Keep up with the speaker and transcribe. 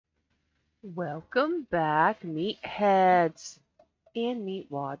Welcome back, meatheads and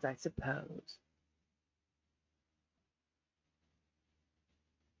meatwads, I suppose.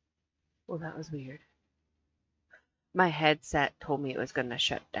 Well, that was weird. My headset told me it was going to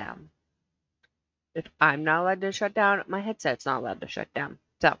shut down. If I'm not allowed to shut down, my headset's not allowed to shut down.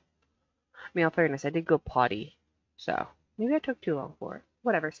 So, in all fairness, I did go potty. So, maybe I took too long for it.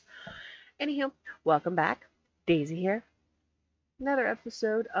 Whatever's. Anywho, welcome back. Daisy here. Another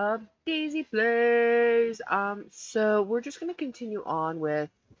episode of Daisy Plays. So we're just gonna continue on with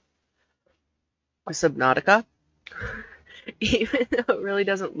Subnautica. Even though it really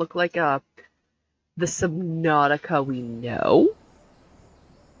doesn't look like the Subnautica we know.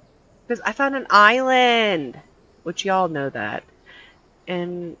 Because I found an island, which y'all know that.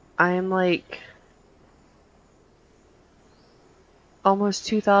 And I am like almost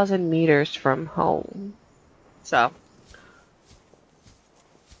 2,000 meters from home. So,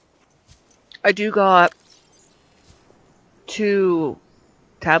 I do got 2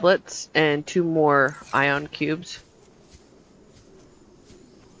 tablets and 2 more ion cubes.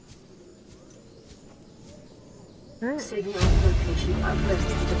 Signal location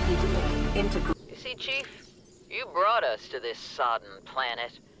uplifted to PDA. Integrate. You see, Chief? You brought us to this sodden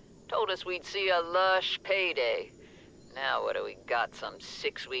planet. Told us we'd see a lush payday. Now what do we got some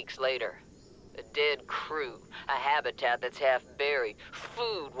 6 weeks later? A dead crew, a habitat that's half buried,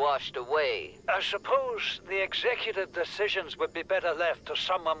 food washed away. I suppose the executive decisions would be better left to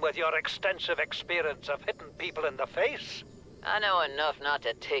someone with your extensive experience of hitting people in the face. I know enough not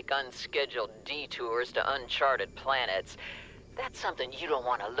to take unscheduled detours to uncharted planets. That's something you don't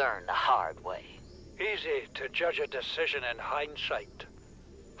want to learn the hard way. Easy to judge a decision in hindsight.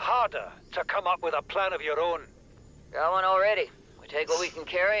 Harder to come up with a plan of your own. Got one already. We take what we can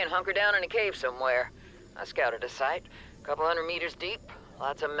carry and hunker down in a cave somewhere. I scouted a site, a couple 100 meters deep,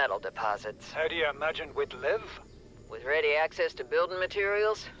 lots of metal deposits. How do you imagine we'd live? With ready access to building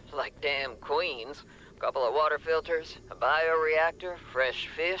materials, like damn queens, a couple of water filters, a bioreactor, fresh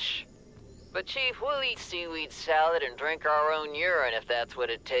fish. But Chief, we'll eat seaweed salad and drink our own urine if that's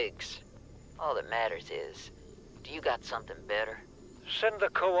what it takes. All that matters is, do you got something better? Send the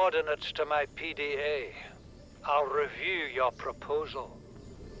coordinates to my PDA. I'll review your proposal.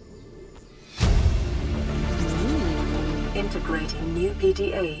 Integrating new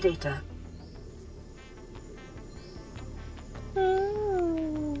PDA data.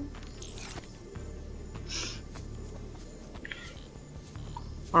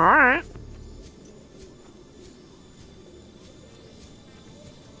 Alright.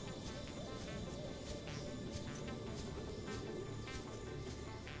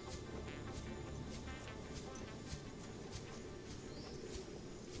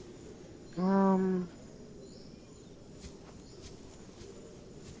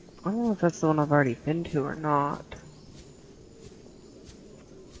 I don't know if that's the one I've already been to or not.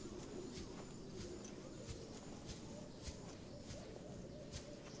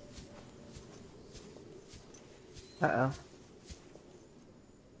 Uh-oh.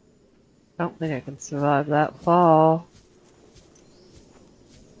 I don't think I can survive that fall.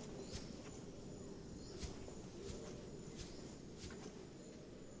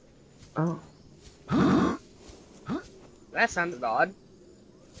 Oh. That sounded odd.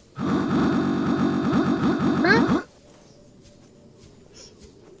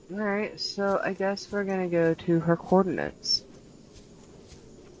 Alright, so I guess we're gonna go to her coordinates.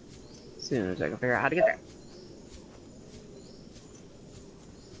 As soon as I can figure out how to get there.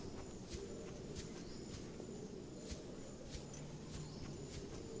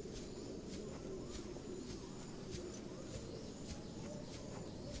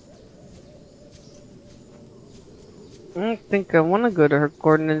 I don't think I want to go to her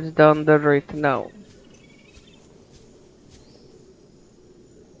coordinates down there right now.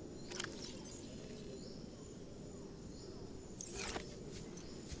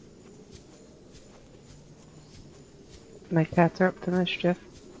 My cats are up to mischief.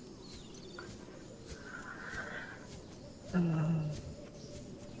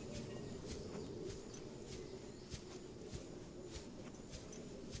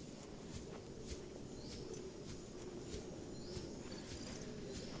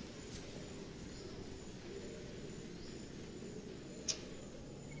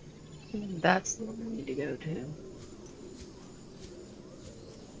 That's the one I need to go to.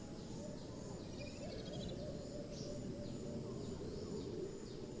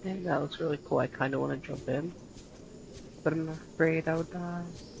 And that looks really cool. I kind of want to jump in, but I'm afraid I would die.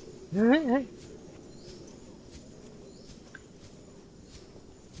 Alright.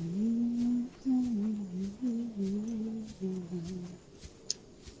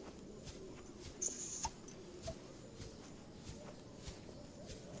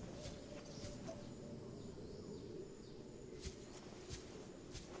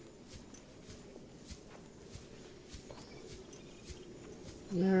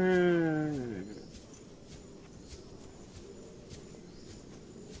 Hmm.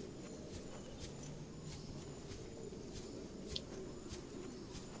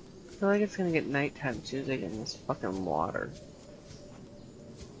 I feel like it's gonna get nighttime as soon as I get in this fucking water.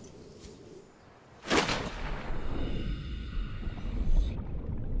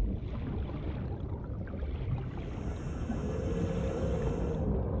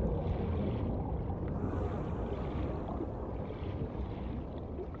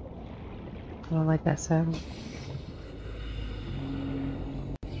 I don't like that sound.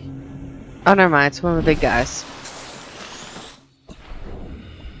 Oh, never mind. It's one of the big guys.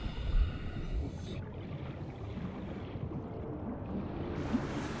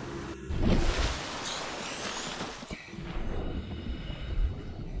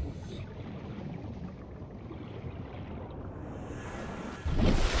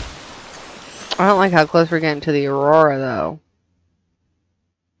 I don't like how close we're getting to the Aurora, though.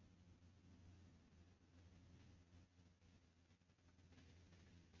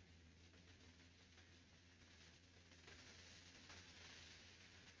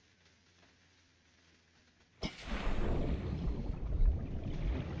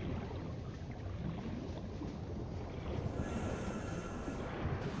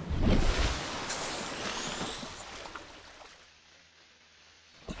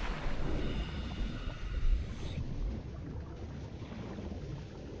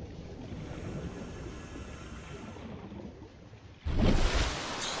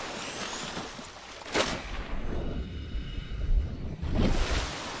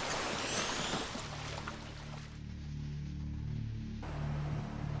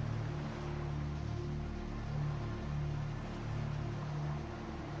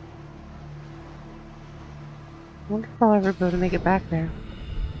 I wonder if I'll ever be able to make it back there.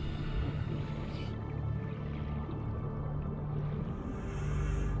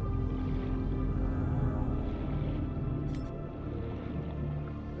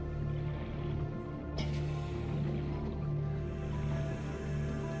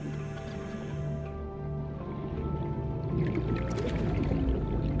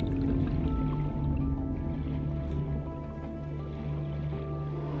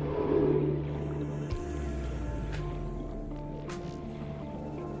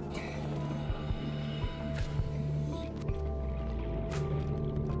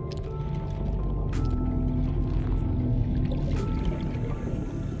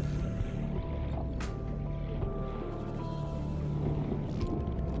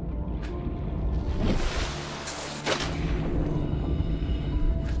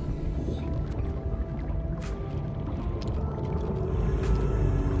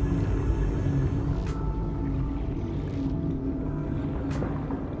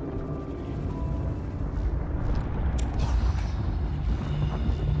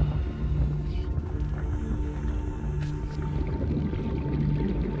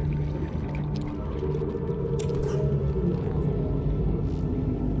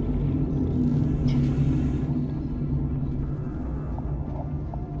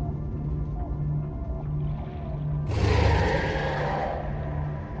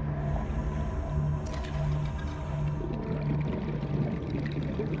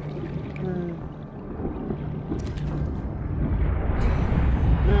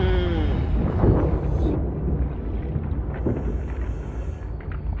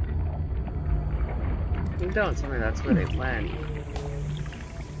 Don't tell me that's where they went.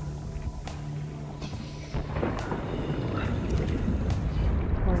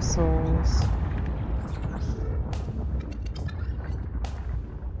 Poor souls.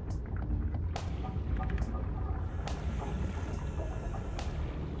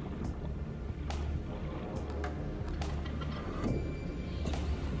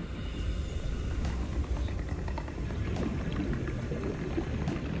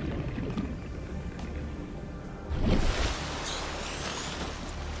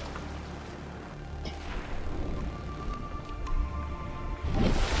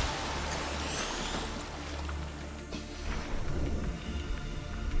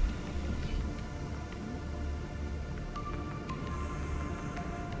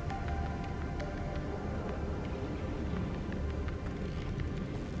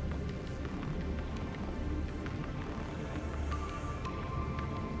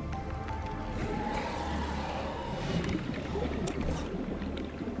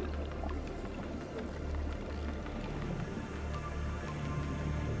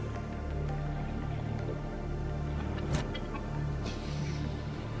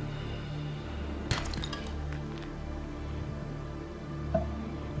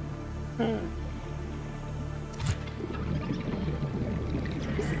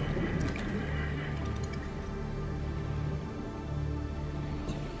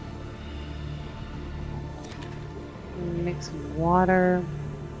 drink some water.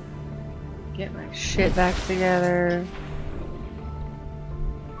 Get my shit back together.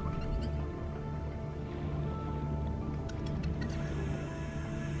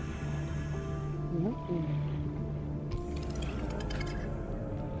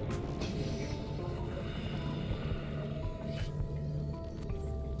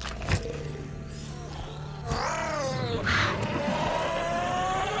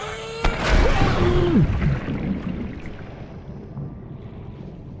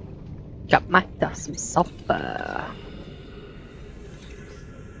 Got myself some sulfur.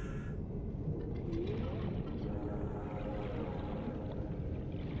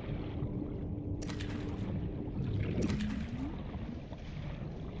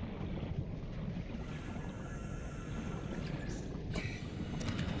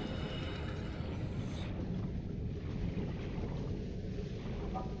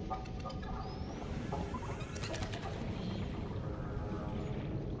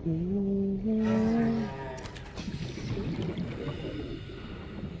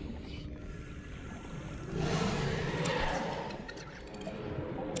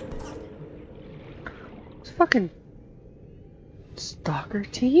 It's fucking stalker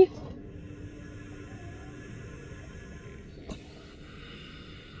teeth.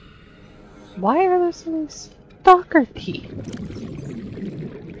 Why are there so many stalker teeth?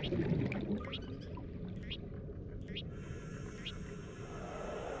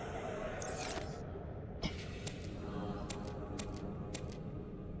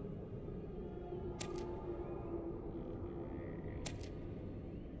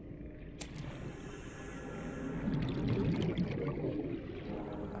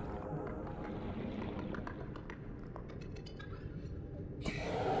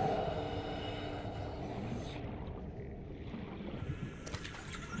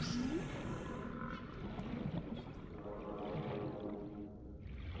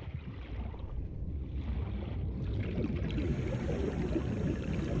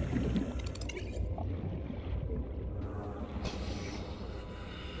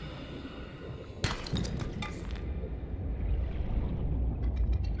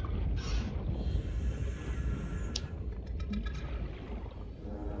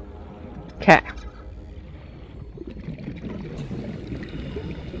 Okay.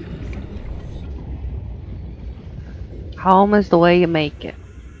 Home is the way you make it.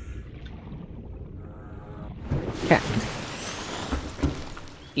 Okay.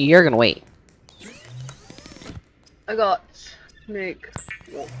 You're gonna wait. I got snake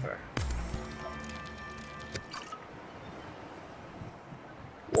water.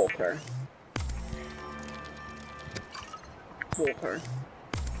 Water. Water.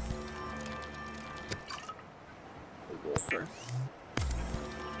 Water.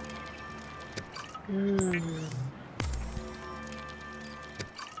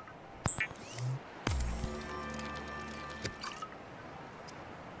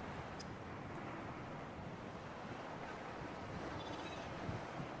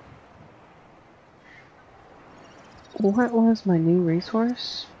 What was my new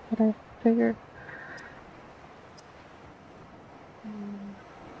resource that I figured?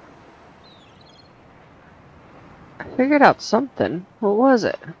 I figured out something. What was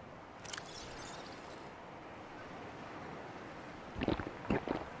it?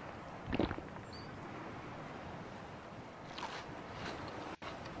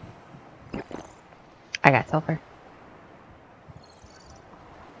 I got sulfur.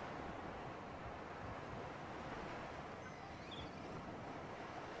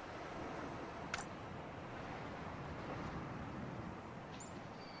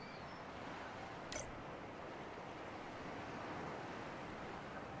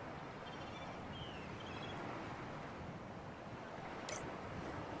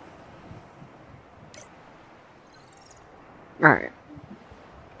 Alright.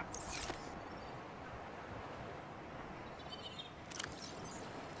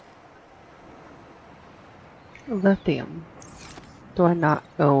 Lithium. Do I not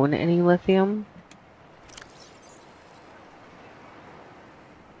own any lithium?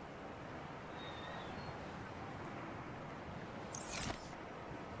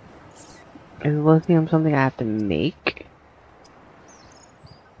 Is lithium something I have to make?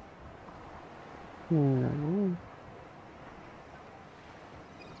 No.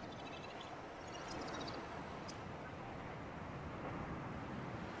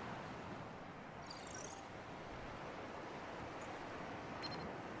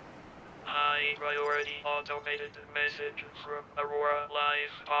 High priority automated message from Aurora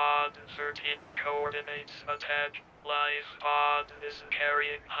Live Pod 13 coordinates attached. Live Pod is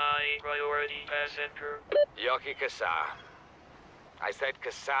carrying high priority passenger. Yoki Kasa. I said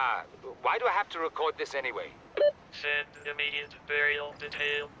Kassar. Why do I have to record this anyway? Send immediate burial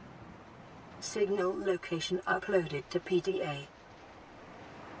detail. Signal location uploaded to PDA.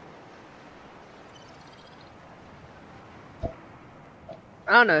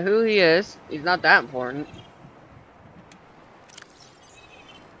 I don't know who he is. He's not that important.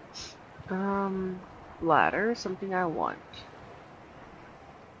 Ladder, something I want.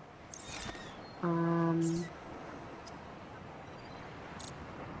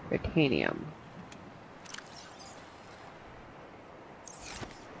 Titanium.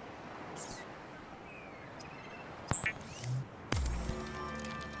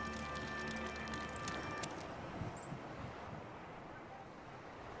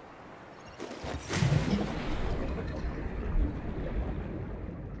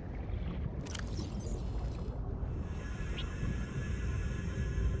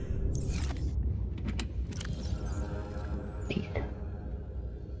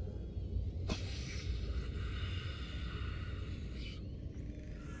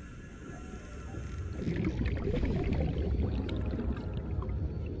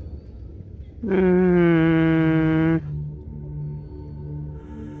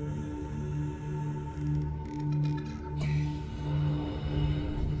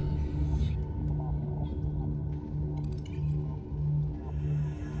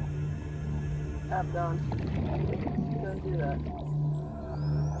 I'm done. Don't do that.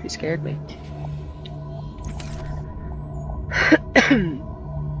 She scared me.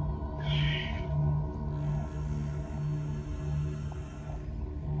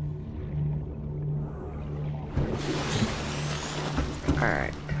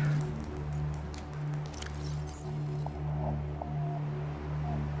 Alright.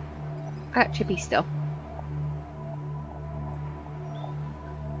 Chippy still.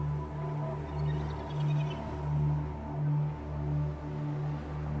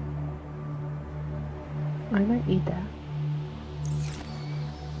 I might need that.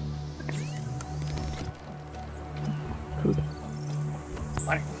 Food.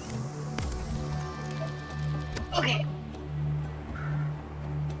 Water. Okay.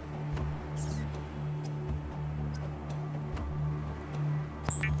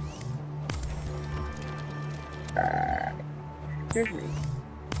 Here's me.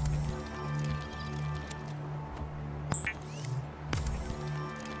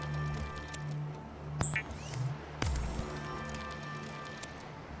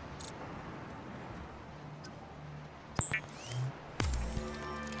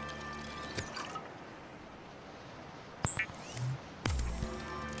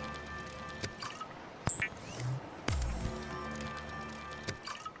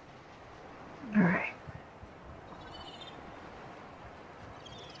 All right.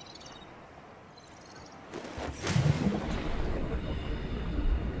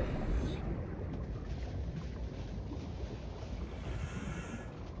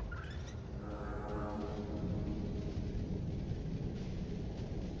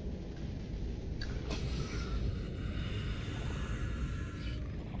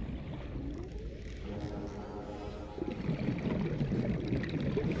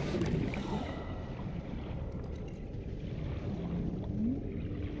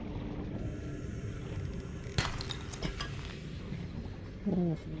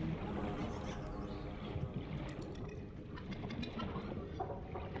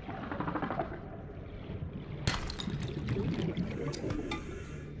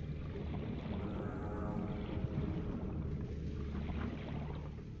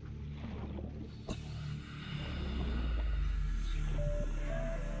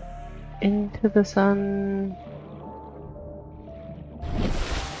 Into the sun.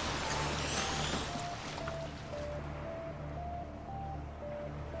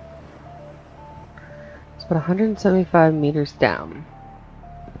 It's about 175 meters down.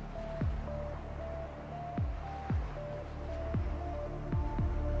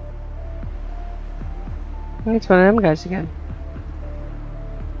 It's one of them guys again.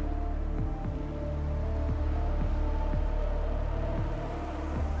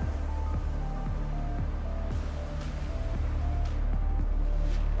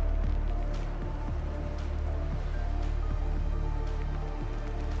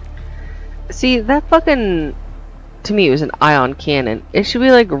 See, that fucking, to me, it was an ion cannon. It should be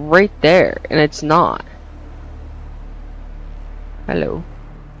like right there, and it's not. Hello.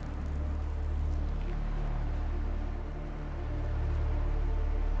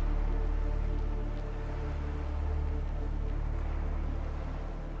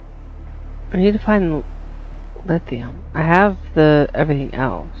 I need to find lithium. I have everything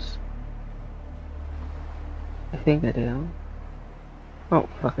else. I think I do. Oh,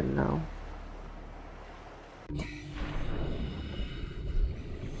 fucking no.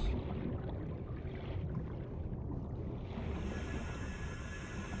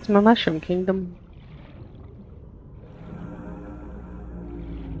 It's my Mushroom Kingdom.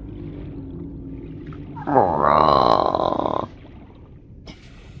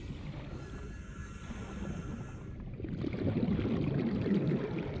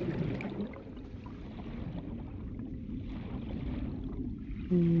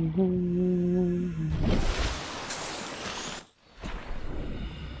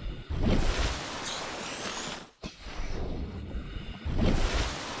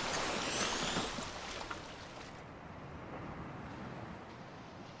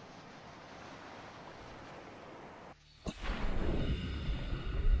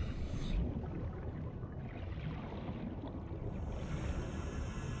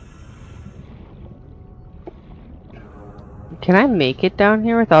 Can I make it down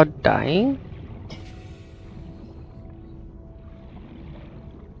here without dying?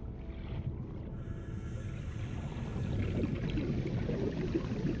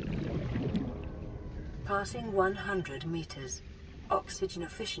 Passing 100 meters. Oxygen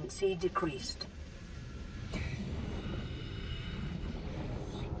efficiency decreased.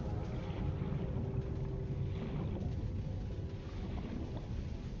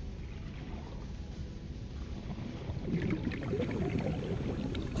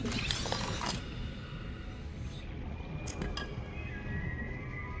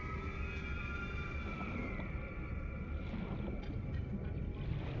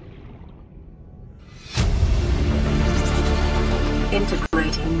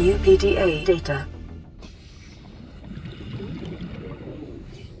 Integrating new PDA data.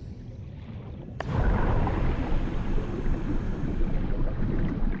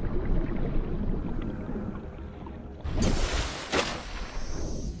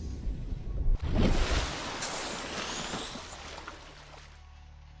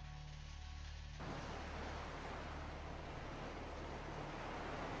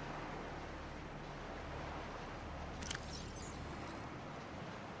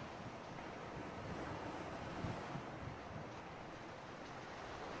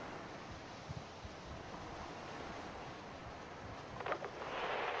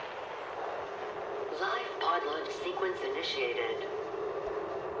 Live pod launch sequence initiated.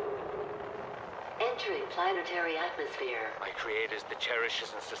 Entering planetary atmosphere. My creators, the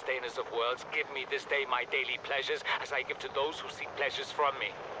cherishers and sustainers of worlds, give me this day my daily pleasures as I give to those who seek pleasures from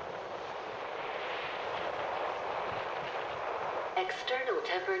me. External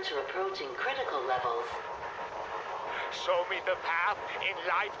temperature approaching critical levels. Show me the path. In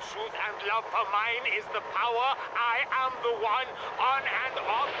life, truth, and love for mine is the power. I am the one. On and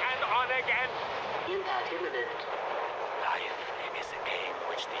off and on again. Impact imminent. Life is a game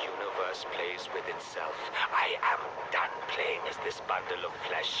which the universe plays with itself. I am done playing as this bundle of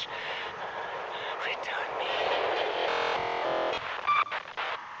flesh. Return me.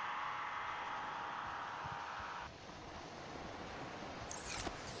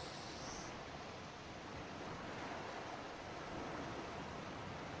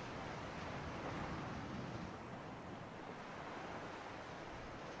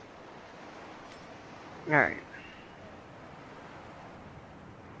 Alright.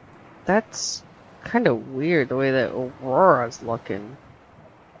 That's kind of weird the way that Aurora's looking.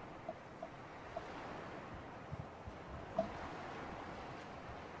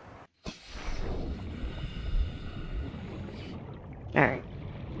 Alright.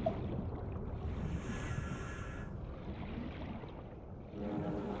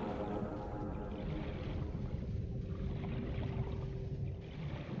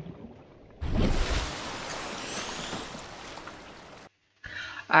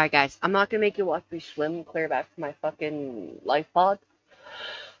 Alright guys, I'm not gonna make you watch me swim clear back to my fucking life pod.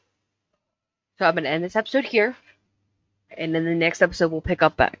 So I'm gonna end this episode here. And then the next episode we'll pick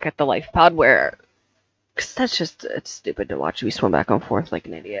up back at the life pod where... Cause that's just, it's stupid to watch me swim back and forth like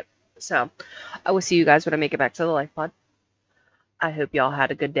an idiot. So, I will see you guys when I make it back to the life pod. I hope y'all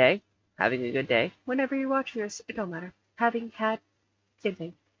had a good day. Having a good day. Whenever you're watching this, it don't matter. Having had, same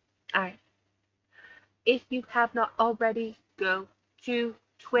thing. Alright. If you have not already, go to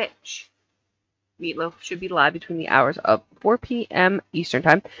Twitch. Meatloaf should be live between the hours of 4 p.m. Eastern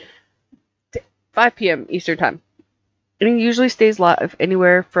Time to 5 p.m. Eastern Time. And he usually stays live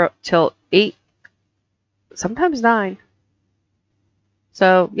anywhere till 8, sometimes 9.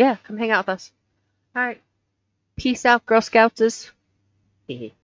 So, yeah, come hang out with us. Alright. Peace out, Girl Scouts.